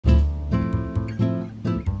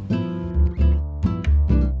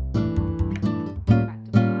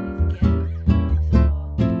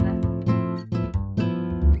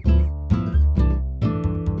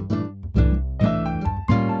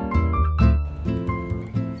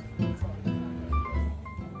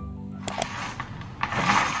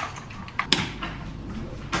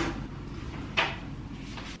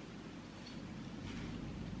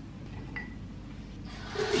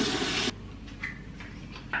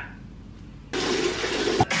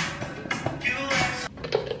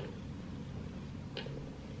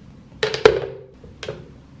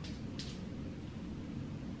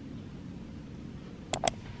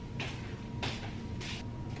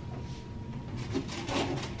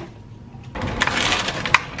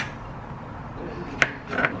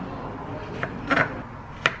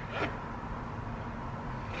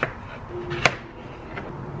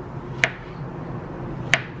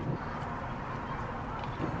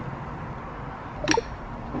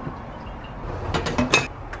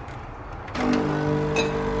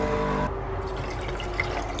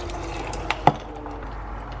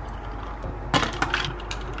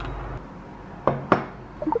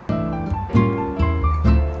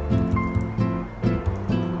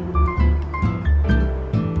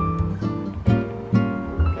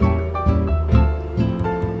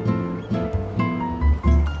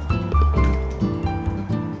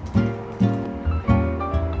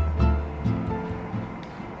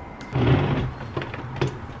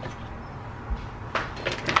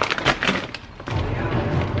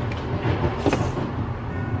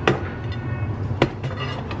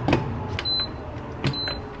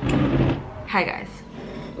Hi guys,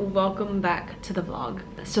 welcome back to the vlog.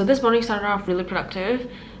 So this morning started off really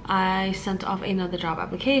productive. I sent off another job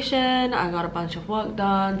application, I got a bunch of work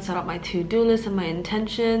done, set up my to-do list and my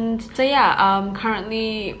intentions. So yeah, I'm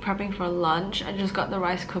currently prepping for lunch. I just got the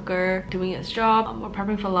rice cooker doing its job. We're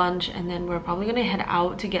prepping for lunch and then we're probably gonna head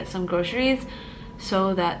out to get some groceries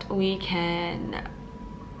so that we can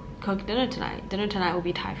cook dinner tonight. Dinner tonight will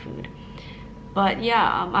be Thai food. But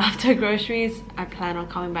yeah, after groceries, I plan on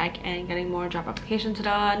coming back and getting more job applications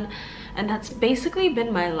done. And that's basically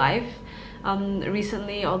been my life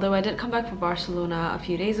recently, although I did come back from Barcelona a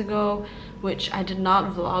few days ago, which I did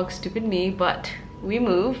not vlog, stupid me, but we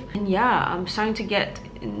move. And yeah, I'm starting to get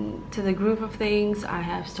into the groove of things. I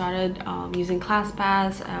have started using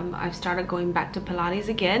ClassPass. I've started going back to Pilates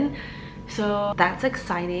again. So that's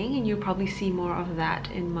exciting, and you'll probably see more of that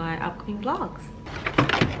in my upcoming vlogs.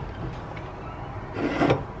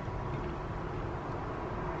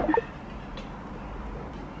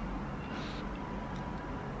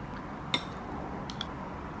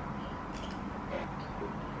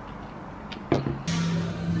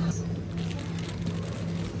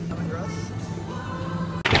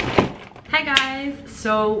 Hi guys,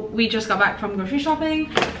 so we just got back from grocery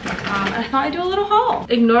shopping. I thought I'd do a little haul.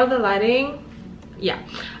 Ignore the lighting. Yeah.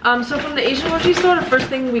 So from the Asian grocery store, the first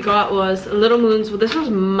thing we got was Little Moons. Well, this was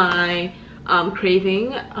my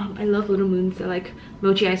craving. I love Little Moons. They're like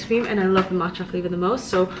mochi ice cream and I love the matcha flavor the most,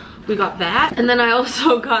 so we got that. And then I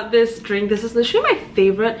also got this drink. This is literally my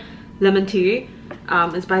favorite lemon tea.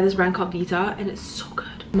 It's by this brand called Vita and it's so good.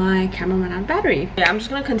 My camera ran out of battery. Yeah, I'm just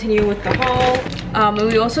gonna continue with the haul.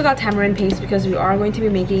 We also got tamarind paste because we are going to be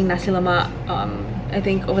making nasi lemak I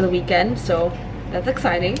think over the weekend, so that's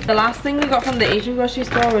exciting. The last thing we got from the Asian grocery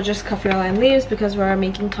store were just kaffir lime leaves because we're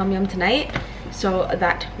making tom yum tonight, so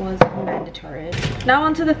that was mandatory. Now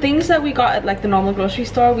onto the things that we got at like the normal grocery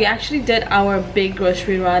store. We actually did our big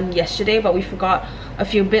grocery run yesterday, but we forgot a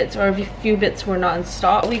few bits, or a few bits were not in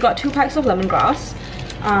stock. We got 2 packs of lemongrass.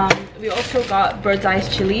 We also got bird's eye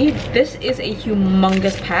chili. This is a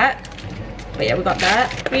humongous pack, but yeah, we got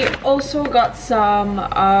that. We also got some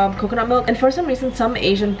coconut milk, and for some reason some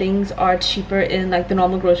Asian things are cheaper in like the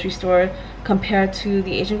normal grocery store compared to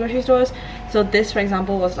the Asian grocery stores. So this, for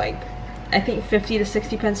example, was like I think 50 to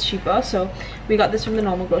 60 pence cheaper, so we got this from the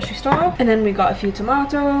normal grocery store. And then we got a few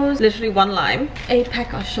tomatoes, literally 1 lime, a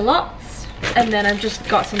pack of shallots, and then I've just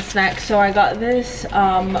got some snacks. So I got this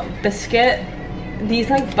biscuit.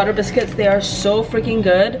 These like butter biscuits, they are so freaking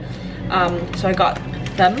good. So I got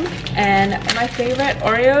them, and my favorite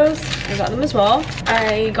Oreos, I got them as well.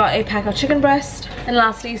 I got a pack of chicken breast, and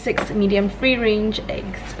lastly 6 medium free range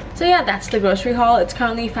eggs. So yeah, that's the grocery haul. It's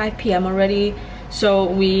currently 5 p.m. already, so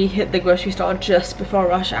we hit the grocery store just before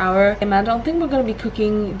rush hour, and I don't think we're gonna be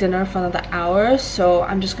cooking dinner for another hour, so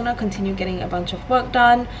I'm just gonna continue getting a bunch of work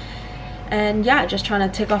done. And yeah, just trying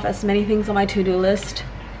to tick off as many things on my to-do list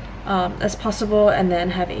as possible, and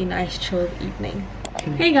then have a nice chilled evening.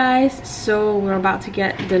 Hey guys, so we're about to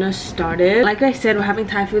get dinner started. Like I said, we're having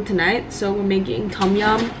Thai food tonight, so we're making tom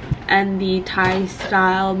yum and the Thai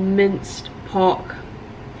style minced pork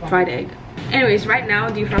fried egg. Anyways, right now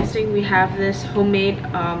defrosting, we have this homemade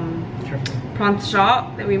prawn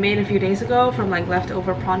stock that we made a few days ago from like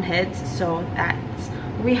leftover prawn heads, so that's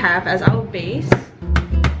what we have as our base.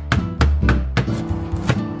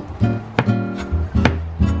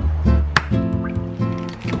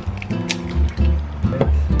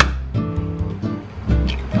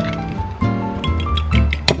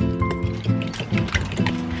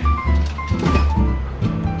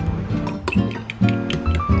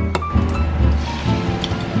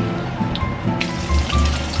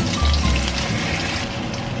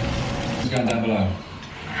 Down below.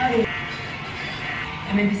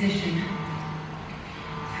 I'm in position.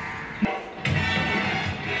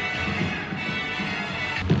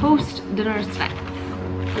 Post dinner snacks.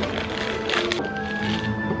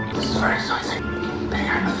 This is very exciting.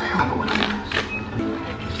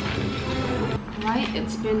 Right,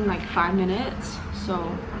 it's been like 5 minutes,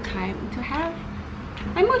 so time to have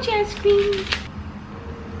my mochi ice cream.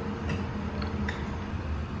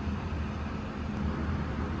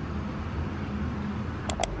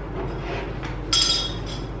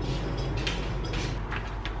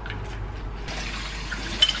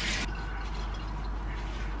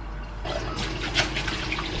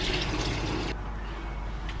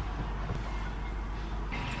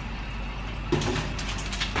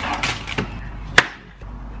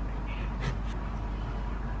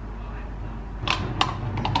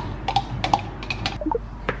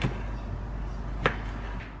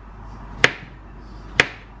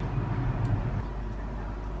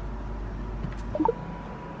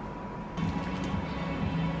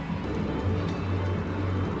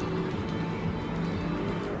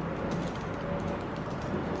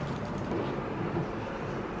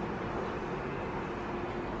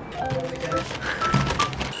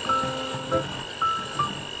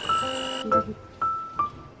 Oh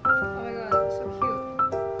my god, so cute.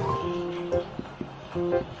 Oh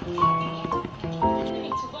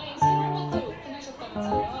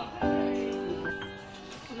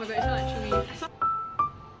my god, it's not like chewy.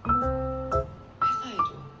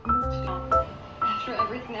 After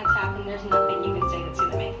everything that's happened, there's nothing you can say that's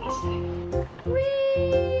gonna make me stay.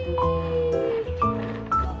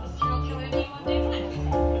 Love the serial killer name one day.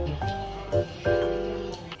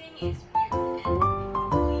 Thing is weird and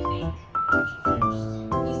really fake.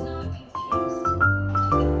 He's not confused.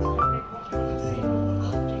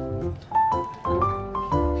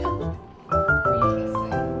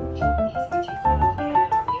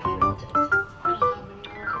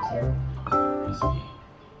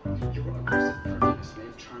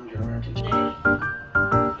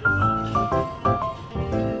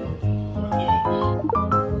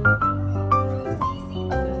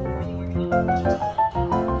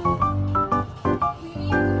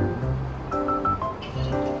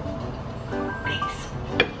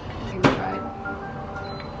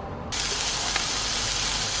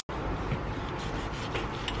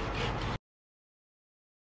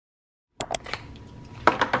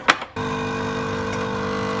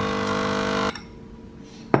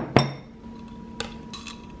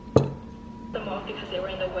 Because they were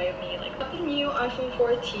in the way of me, like the new iPhone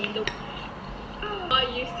 14. I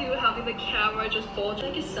used to having the camera just bulge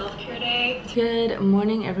like a self-care day. Good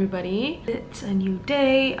morning, everybody. It's a new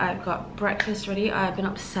day. I've got breakfast ready. I've been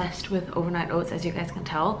obsessed with overnight oats, as you guys can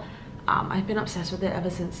tell. I've been obsessed with it ever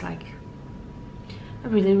since like a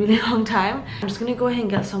really long time. I'm just gonna go ahead and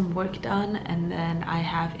get some work done, and then I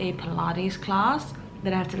have a Pilates class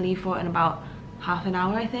that I have to leave for in about half an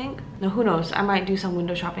hour, I think. No, who knows, I might do some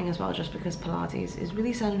window shopping as well, just because Pilates is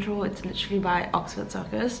really central. It's literally by Oxford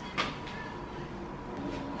Circus.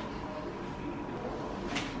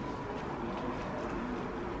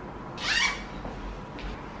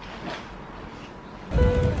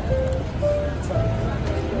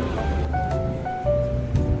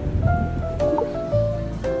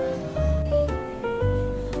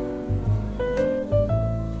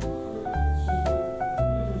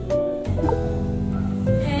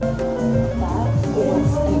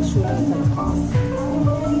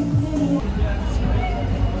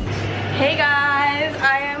 Hey guys,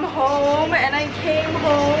 I am home and I came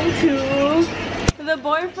home to the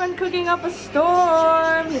boyfriend cooking up a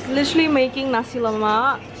storm. He's literally making nasi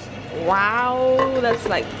lemak. Wow, that's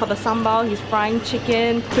like for the sambal. He's frying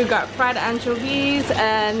chicken. We got fried anchovies,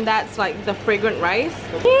 and that's like the fragrant rice.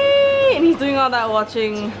 Yay! And he's doing all that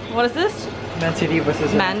watching, what is this? Man City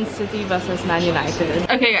versus Man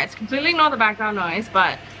United. Okay guys, completely ignore the background noise,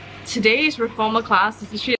 but today's reformer class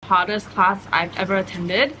is actually the hardest class I've ever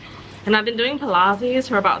attended. And I've been doing Pilates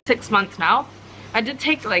for about 6 months now. I did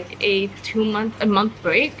take like a month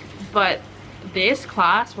break, but this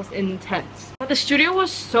class was intense. But the studio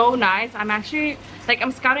was so nice. I'm actually like,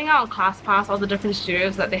 I'm scouting out on ClassPass all the different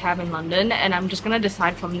studios that they have in London, and I'm just gonna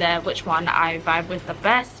decide from there which one I vibe with the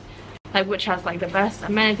best, like which has like the best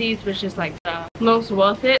amenities, which is like the most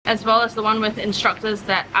worth it, as well as the one with instructors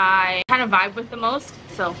that I kind of vibe with the most.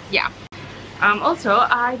 So yeah. Also,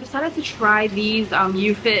 I decided to try these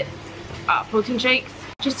YouFit protein shakes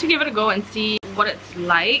just to give it a go and see what it's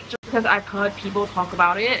like, just because I've heard people talk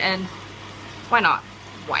about it, and why not?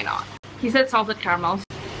 Why not? He said salted caramels.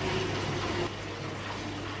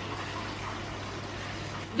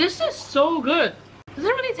 This is so good. Doesn't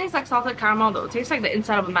really taste like salted caramel though. It tastes like the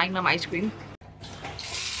inside of a Magnum ice cream.